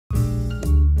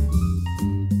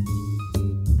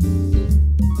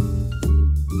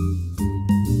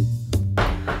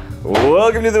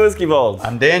welcome to the Whiskey Vault.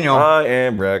 I'm Daniel. I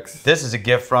am Rex. This is a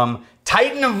gift from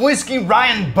Titan of Whiskey,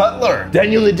 Ryan Butler.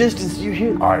 Daniel, the distance you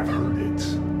hear. I've heard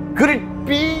it. Could it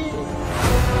be?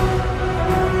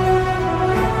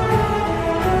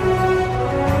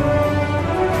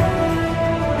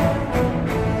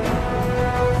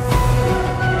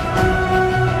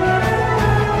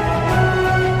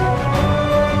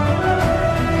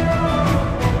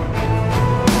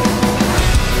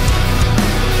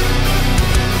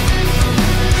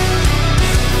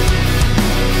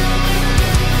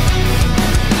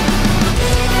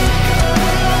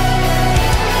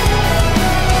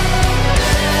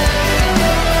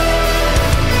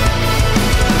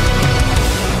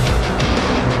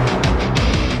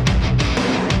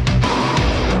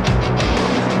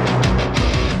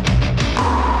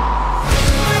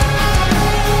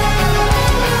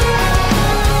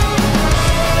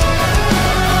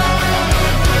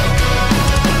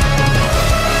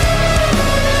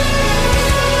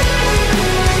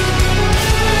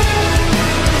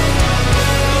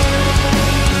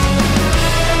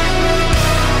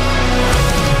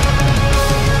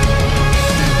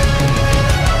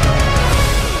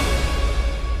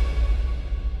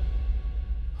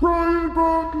 Ryan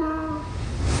Butler.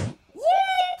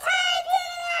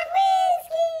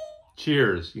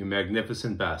 Cheers, you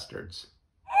magnificent bastards.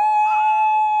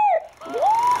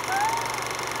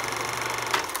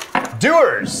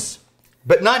 Dewar's,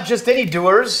 but not just any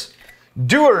Dewar's.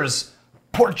 Dewar's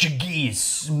Portuguese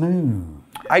smooth.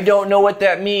 I don't know what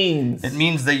that means. It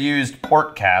means they used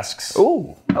port casks.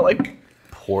 Ooh, I like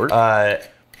port.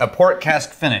 A port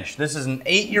cask finish. This is an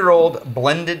 8-year-old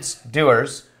blended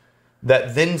Dewar's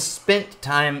that then spent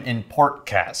time in port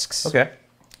casks. Okay.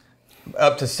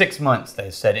 Up to 6 months, they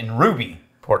said, in ruby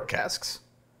port casks.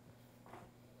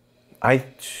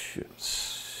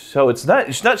 So it's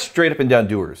not straight up and down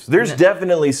Dewar's. There's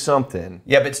definitely something.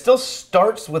 Yeah, but it still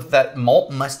starts with that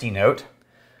malt musty note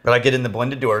that I get in the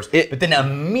blended Dewar's, but then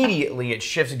immediately it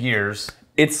shifts gears.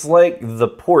 It's like the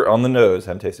port on the nose. I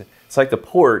haven't tasted it. It's like the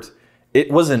port. It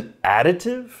was an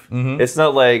additive. It's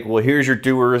not like, well, here's your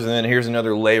Dewar's and then here's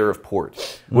another layer of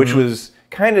port, which was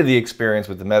kind of the experience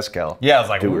with the mezcal. Yeah, I was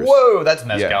like, Dewar's. whoa, that's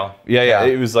mezcal. Yeah.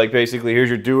 It was like basically here's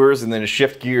your Dewar's and then it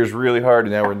shift gears really hard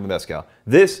and now we're in the mezcal.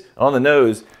 This on the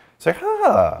nose, it's like,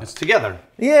 It's together.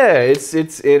 yeah,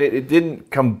 it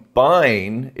didn't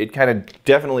combine. It kind of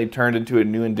definitely turned into a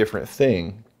new and different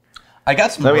thing. I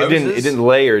got some I mean, roses. it didn't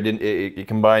layer. It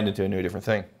combined into a new different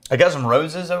thing. I got some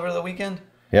roses over the weekend,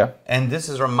 Yeah. and this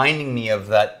is reminding me of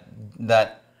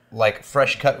that like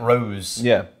fresh cut rose.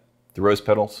 Yeah. The rose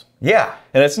petals. Yeah.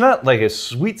 And it's not like a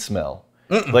sweet smell.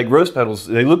 Like rose petals,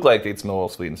 they look like they smell all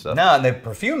sweet and stuff. No, and they're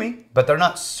perfumey, but they're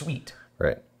not sweet.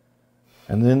 Right.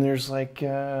 And then there's like,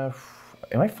 am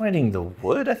I finding the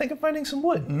wood? I think I'm finding some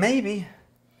wood. Maybe.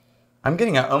 I'm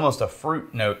getting almost a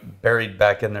fruit note buried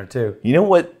back in there too. You know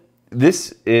what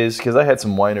this is? Because I had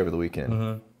some wine over the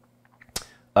weekend.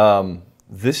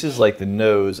 This is like the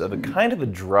nose of a kind of a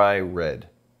dry red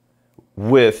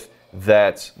with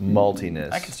that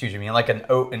maltiness. I can see what you mean, like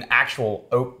an actual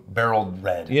oak barreled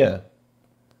red. Yeah.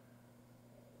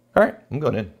 All right, I'm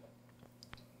going in.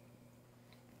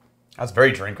 That's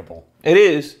very drinkable. It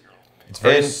is. It's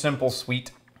very And simple,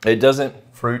 sweet it doesn't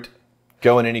fruit.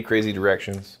 go in any crazy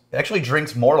directions. It actually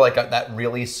drinks more like that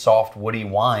really soft, woody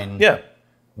wine. Yeah.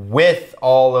 With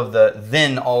all of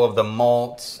the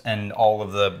malts and all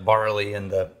of the barley and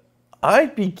the.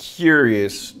 I'd be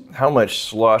curious how much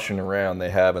sloshing around they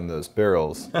have in those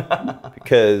barrels.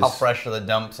 Because How fresh are the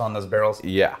dumps on those barrels?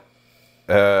 yeah.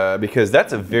 Because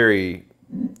that's a very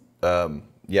red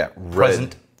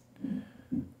Present.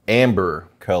 amber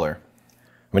color.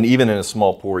 I mean, even in a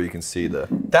small pour, you can see the.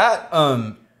 That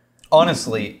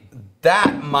honestly,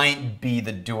 that might be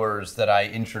the Dewar's that I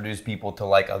introduce people to,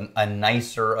 like a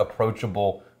nicer,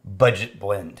 approachable budget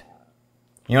blend.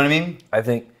 You know what I mean? I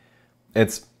think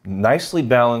it's nicely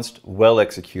balanced, well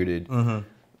executed.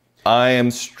 I am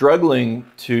struggling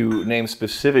to name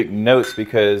specific notes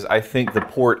because I think the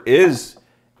port is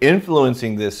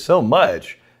influencing this so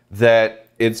much that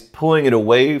it's pulling it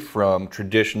away from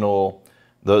traditional,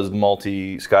 those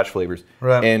malty Scotch flavors,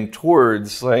 Right. and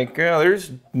towards like,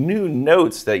 there's new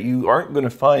notes that you aren't going to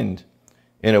find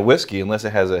in a whiskey unless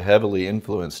it has a heavily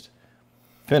influenced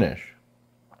finish.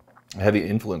 A heavy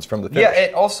influence from the finish. Yeah,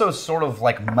 it also sort of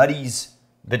like muddies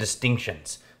the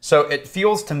distinctions. So it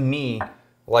feels to me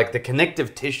like the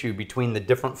connective tissue between the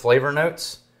different flavor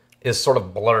notes is sort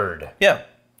of blurred. Yeah.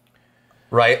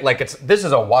 Right? Like this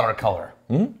is a watercolor.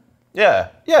 Yeah.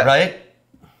 Right?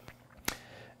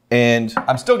 And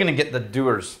I'm still gonna get the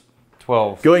Dewar's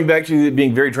 12. Going back to it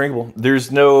being very drinkable,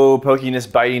 there's no pokiness,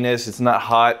 bitiness. It's not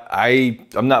hot.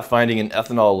 I'm not finding an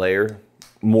ethanol layer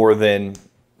more than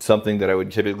something that I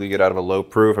would typically get out of a low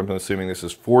proof. I'm assuming this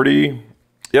is 40.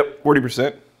 Yep,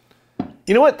 40%.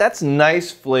 You know what? That's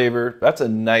nice flavor. That's a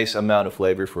nice amount of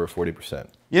flavor for a 40%.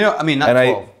 You know, I mean, not And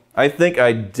 12. I think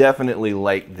I definitely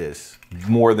like this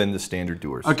more than the standard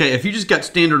Dewars. Okay, if you just got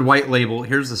standard white label,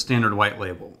 here's the standard white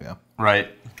label. Yeah. Right.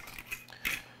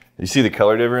 You see the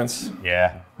color difference?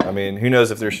 Yeah. I mean, who knows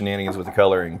if there's shenanigans with the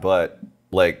coloring, but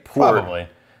like port. Probably.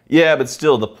 Yeah, but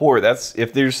still, the port, that's,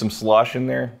 if there's some slosh in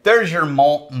there. There's your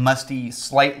malt, musty,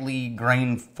 slightly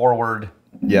grain forward,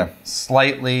 Yeah.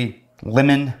 slightly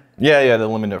lemon, Yeah, the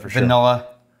lemon note for sure. vanilla.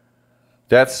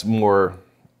 That's more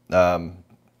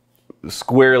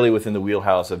squarely within the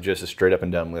wheelhouse of just a straight up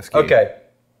and down whiskey. Okay.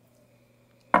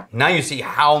 Now you see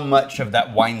how much of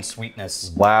that wine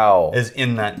sweetness Wow. is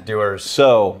in that Dewar's.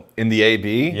 So, in the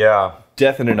AB, Yeah.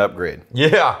 definite upgrade.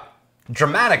 Yeah.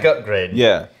 Dramatic upgrade.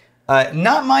 Yeah.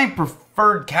 Not my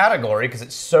preferred category because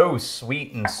it's so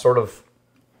sweet and sort of.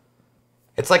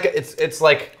 It's like it's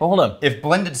like Hold on. if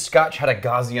blended Scotch had a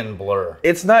Gaussian blur.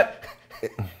 It's not.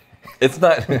 It's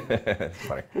not. It's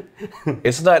funny.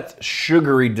 It's not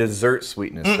sugary dessert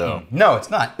sweetness though. No, it's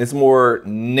not. It's more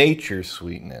nature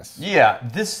sweetness, Yeah,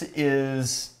 this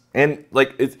is. and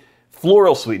like it's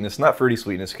floral sweetness, not fruity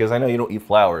sweetness. Because I know you don't eat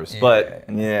flowers, but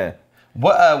yeah.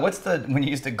 What's the when you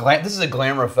used to glam? This is a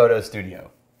glamour photo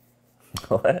studio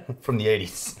What? from the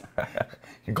 '80s.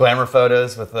 Glamour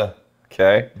photos with the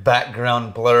Okay.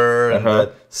 background blur and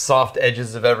the soft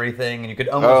edges of everything, and you could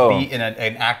almost be in an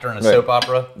actor in a soap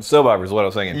opera. Soap opera is what I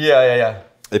was thinking. Yeah.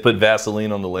 They put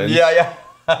Vaseline on the lens. Yeah.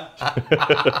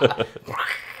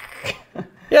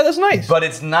 Yeah, that's nice. But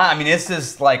it's not. I mean, this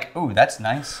is like, ooh, that's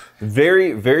nice.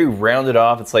 Very, very rounded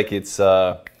off. It's like it's.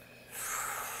 Yeah.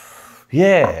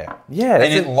 That's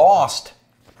And it lost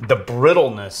the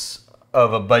brittleness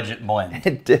of a budget blend.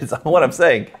 It is what I'm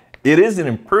saying. It is an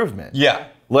improvement. Yeah.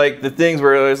 Like the things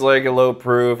where there's like a low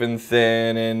proof and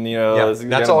thin and it's that's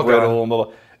kind of all brittle and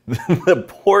blah, blah. The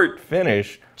port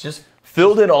finish Just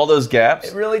filled in all those gaps.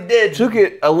 it really did. Took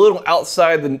it a little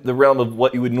outside the realm of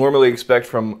what you would normally expect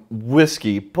from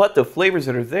whiskey, but the flavors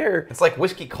that are there. It's like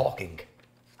whiskey caulking.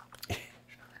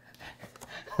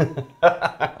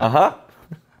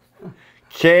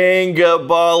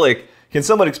 Kangabolic. Can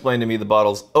someone explain to me the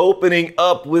bottles opening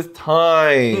up with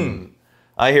time?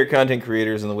 I hear content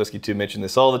creators in the Whiskey Tube mention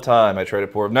this all the time. I try to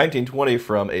pour 1920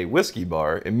 from a whiskey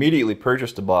bar, immediately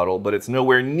purchased a bottle, but it's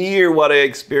nowhere near what I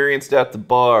experienced at the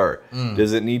bar.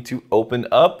 Does it need to open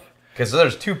up? Because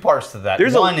there's two parts to that.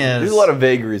 There's One there's a lot of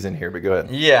vagaries in here, but go ahead.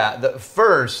 Yeah, the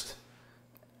first,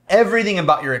 everything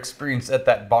about your experience at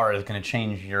that bar is going to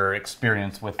change your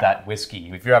experience with that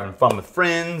whiskey. If you're having fun with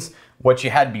friends, what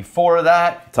you had before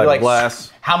that, Type you're of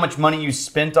glass. how much money you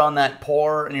spent on that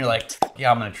pour, and you're like, yeah,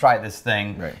 I'm going to try this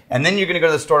thing. Right. And then you're going to go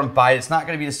to the store and buy it. It's not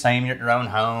going to be the same. You're at your own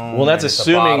home. Well, that's and it's a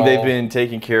assuming they've bottle. been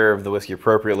taking care of the whiskey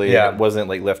appropriately Yeah. and it wasn't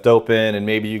like left open, and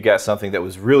maybe you got something that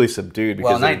was really subdued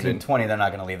because Well, it had been- 1920, they're not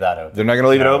going to leave that open. they're not going to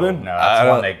leave it open? No, I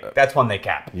that's don't- one they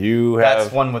cap. You have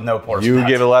That's one with no pour You spout.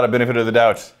 give a lot of benefit of the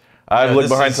doubt. I've No, looked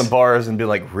this behind is- some bars and been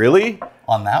like, really?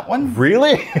 On that one?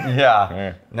 Really?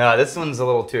 Yeah. No, this one's a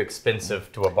little too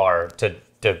expensive to a bar to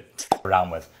around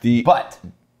with. But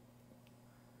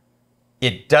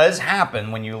it does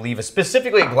happen when you leave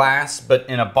specifically a glass, but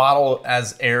in a bottle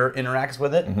as air interacts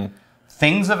with it.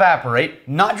 Things evaporate,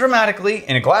 not dramatically.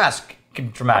 In a glass, can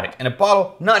be dramatic. In a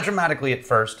bottle, not dramatically at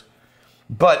first.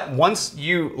 But once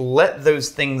you let those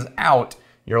things out,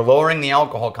 you're lowering the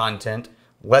alcohol content.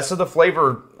 Less of the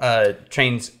flavor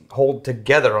chains hold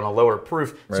together on a lower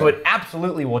proof, so Right. it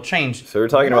absolutely will change. So we're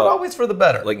talking Not about always for the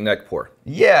better. like neck pour.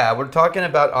 Yeah, we're talking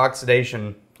about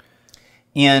oxidation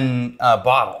in a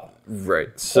bottle.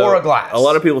 Right. So Or a glass. A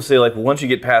lot of people say like once you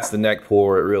get past the neck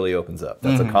pour, it really opens up.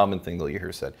 That's a common thing that you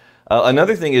hear said.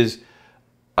 Another thing is,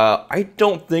 I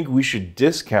don't think we should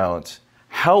discount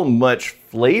how much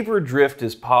flavor drift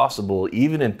is possible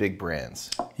even in big brands.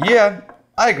 Yeah,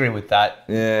 I agree with that.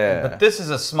 Yeah. But this is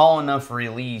a small enough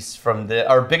release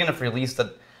or big enough release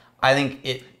that I think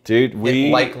it. Dude,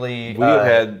 we likely, have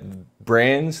had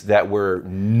brands that were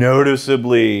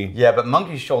noticeably Yeah, but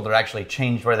Monkey Shoulder actually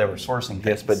changed where they were sourcing things.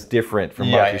 yes, but different from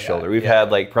Yeah, Monkey yeah, Shoulder. We've yeah.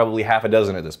 had like probably half a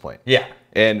dozen at this point. Yeah.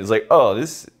 And it's like, oh,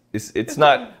 it's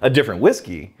not a different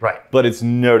whiskey, Right. But it's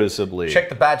noticeably. Check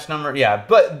the batch number. Yeah,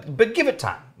 but give it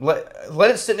time.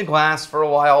 Let it sit in a glass for a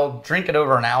while. Drink it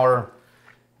over an hour.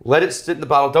 Let it sit in the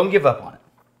bottle. Don't give up on it.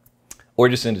 Or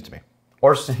just send it to me.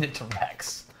 Or send it to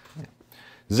Rex.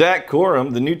 Zach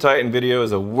Coram, the new Titan video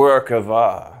is a work of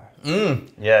art.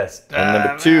 Yes. And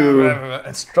number 2.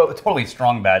 It's totally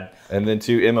strong bad. And then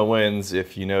 2, Emma wins.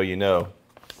 If you know, you know.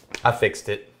 I fixed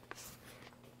it.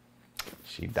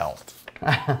 She don't.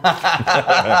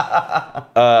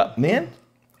 Man,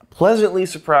 pleasantly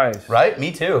surprised. Right?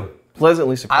 Me too.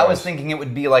 Pleasantly surprised. I was thinking it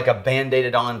would be like a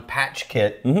band-aided on patch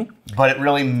kit, but it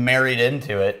really married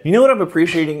into it. You know what I'm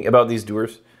appreciating about these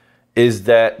Dewars? Is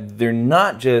that they're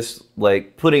not just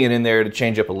like putting it in there to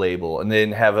change up a label and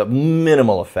then have a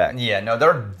minimal effect. Yeah, no,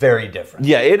 they're very different.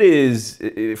 Yeah, it is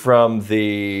from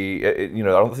the, I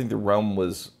don't think the rum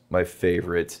was my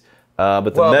favorite.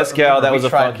 But the mezcal, remember, that was a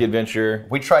funky adventure.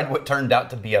 We tried what turned out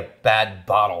to be a bad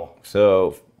bottle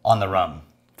So, on the rum.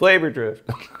 flavor drift.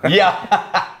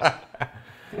 Yeah.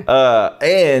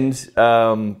 And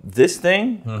this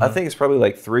thing, I think it's probably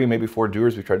like 3, maybe 4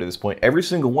 Dewars we've tried to this point. Every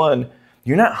single one,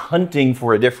 you're not hunting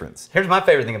for a difference. Here's my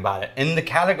favorite thing about it. In the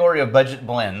category of budget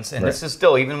blends, and this is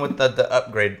still, even with the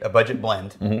upgrade, a budget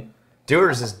blend,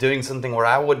 Dewar's is doing something where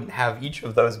I wouldn't have each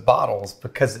of those bottles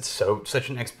because it's such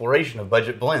an exploration of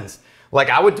budget blends. Like,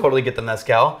 I would totally get the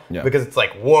mezcal because it's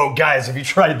like, whoa, guys, have you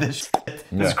tried this shit?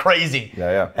 This is crazy.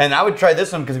 Yeah. And I would try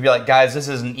this one because it'd be like, guys, this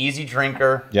is an easy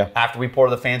drinker. Yeah. After we pour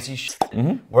the fancy shit,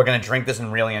 we're going to drink this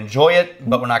and really enjoy it,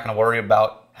 but we're not going to worry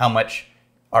about how much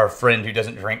our friend who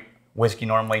doesn't drink whiskey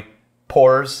normally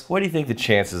pours. What do you think the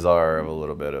chances are of a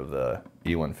little bit of the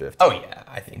E150? Oh, yeah,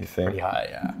 I think it's think? pretty high,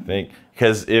 yeah. I think,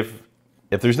 because if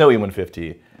there's no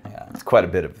E150, it's quite a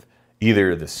bit of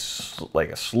either like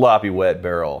a sloppy wet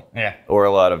barrel, or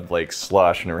a lot of like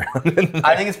sloshing around.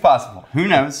 I think it's possible. Who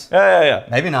knows? Yeah.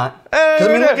 Maybe not. Because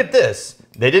I mean, look at this.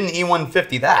 They didn't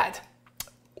E150 that.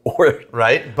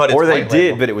 Right? But it's or they white did,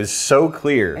 label. but it was so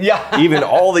clear. Yeah. Even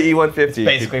all the E150.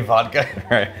 Basically vodka.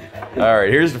 All right.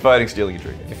 Here's the fighting, stealing, and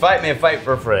drinking. If you fight, may you fight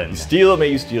for a friend. Steal, may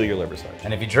you steal your liver sarge.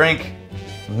 And if you drink,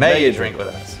 may you drink with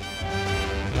us.